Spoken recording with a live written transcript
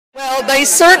Well, they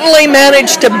certainly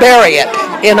managed to bury it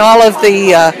in all of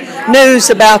the news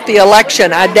about the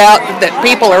election. I doubt that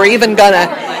people are even going to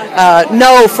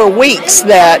know for weeks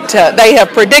that they have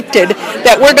predicted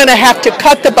that we're going to have to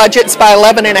cut the budgets by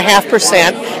 11.5%,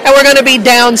 and we're going to be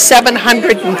down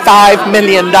 $705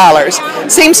 million.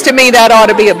 Seems to me that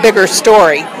ought to be a bigger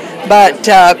story. But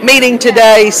meeting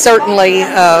today certainly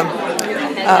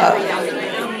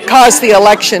caused the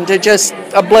election to just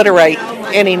obliterate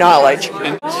any knowledge.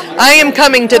 I am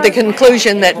coming to the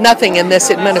conclusion that nothing in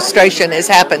this administration is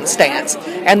happenstance,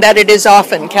 and that it is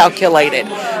often calculated.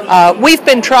 We've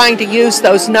been trying to use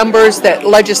those numbers that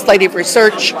legislative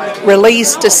research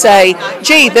released to say,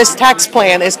 gee, this tax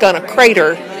plan is going to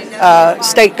crater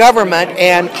state government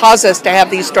and cause us to have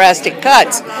these drastic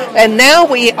cuts. And now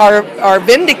we are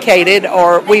vindicated,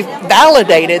 or we've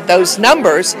validated those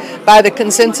numbers by the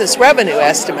consensus revenue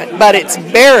estimate, but it's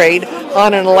buried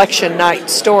on an election night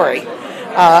story.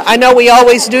 I know we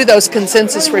always do those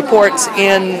consensus reports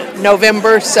in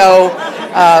November, so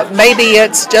maybe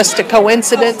it's just a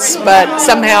coincidence, but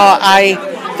somehow I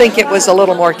think it was a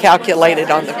little more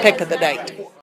calculated on the pick of the date.